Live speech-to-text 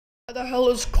Why the hell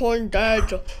is corn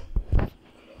dead?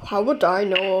 How would I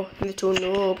know, little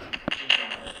noob?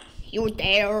 You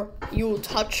dare? You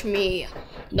touch me?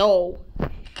 No,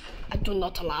 I do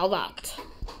not allow that.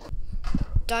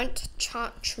 Don't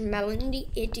touch Melanie,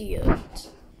 idiot.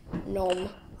 No.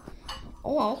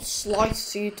 Oh, I'll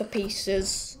slice you to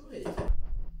pieces. I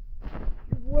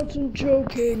wasn't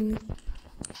joking.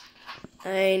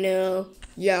 I know.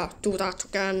 Yeah, do that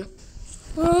again.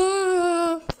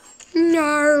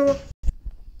 No.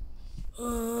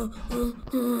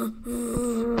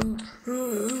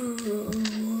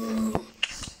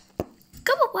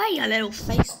 Go away, you little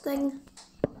face thing.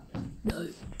 No.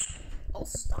 I'll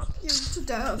stab you to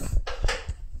death.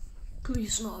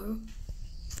 Please no.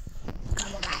 Go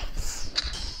away.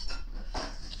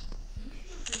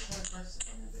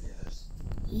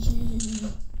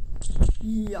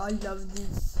 Yeah, I love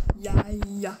this.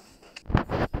 Yeah.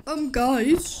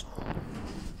 Guys.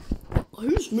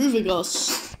 Who's moving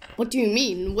us? What do you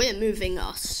mean, we're moving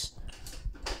us?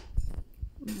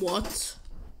 What?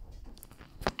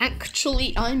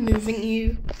 Actually, I'm moving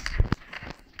you.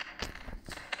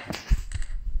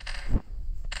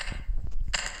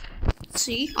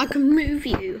 See, I can move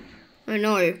you. I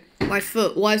know. My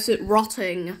foot, why is it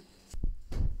rotting?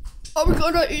 Are we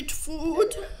gonna eat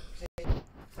food?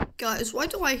 Guys, why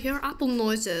do I hear apple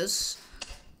noises?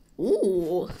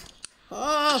 Ooh.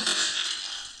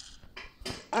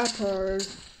 Apple.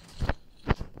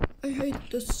 I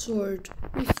hate this sword.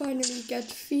 We finally get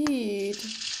feed.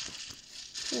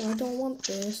 Oh, I don't want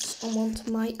this. I want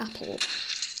my apple.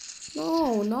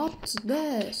 No, not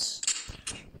this.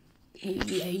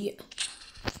 Yay.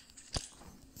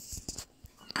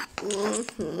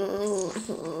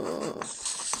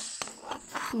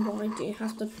 Why do you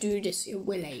have to do this, you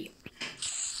Willie?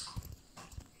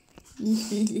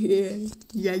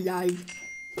 Yeah.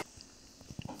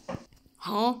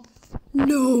 Huh?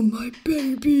 No, my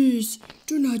babies!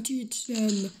 Do not eat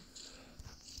them.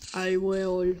 I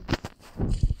will.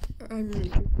 I'm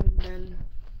leaving then.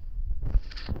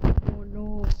 Oh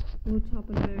no, what's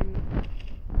happening?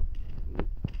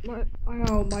 My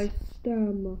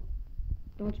stem.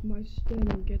 That's my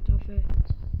stem, get off it.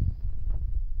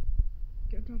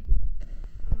 Get off it.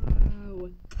 Ow.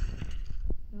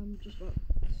 I'm just a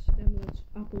stemless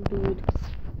apple dude.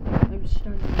 I'm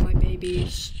standing my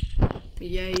babies.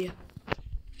 Yay.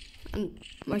 And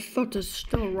my foot is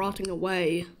still rotting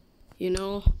away, you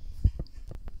know?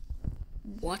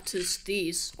 What is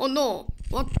these? Oh no!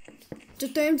 What?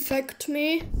 Did they infect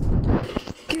me?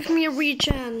 Give me a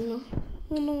regen.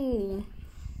 Oh no.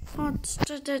 What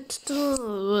did it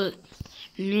do?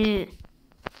 Meh.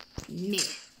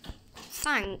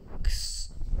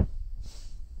 Thanks.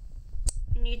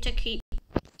 I need to keep...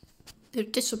 They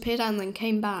disappeared and then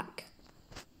came back.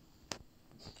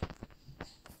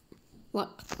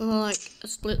 Like a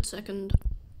split second.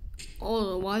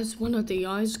 Oh, why is one of the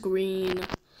eyes green?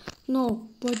 No,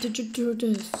 why did you do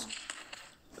this?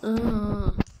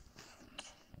 Oh.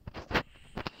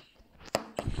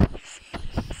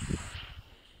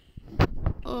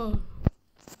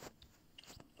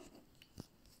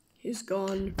 He's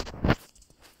gone.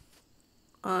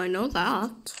 I know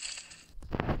that.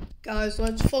 Guys,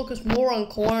 let's focus more on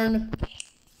corn.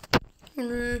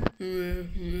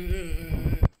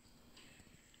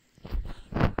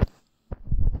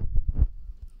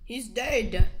 He's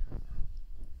dead.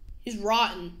 He's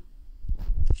rotten.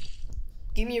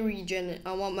 Give me a regen.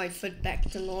 I want my foot back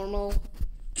to normal.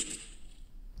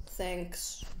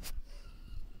 Thanks.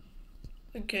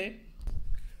 Okay.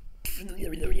 I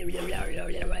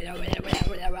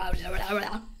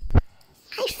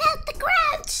felt the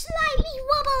ground slightly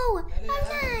wobble.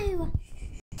 Oh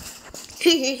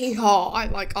no. I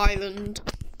like island.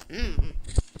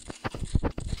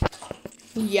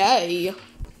 Yay.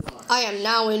 I am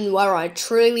now in where I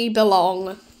truly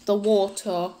belong. The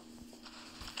water.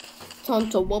 Time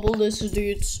to wobble this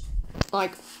dude's,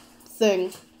 like,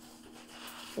 thing.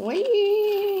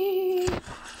 Whee!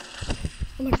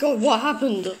 Oh my god, what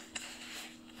happened?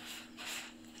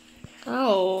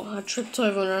 Oh, I tripped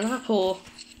over an apple.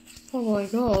 Oh my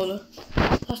god.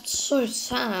 That's so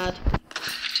sad.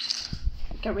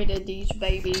 Get rid of these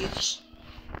babies.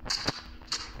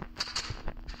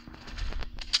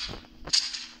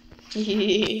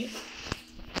 Hehehe.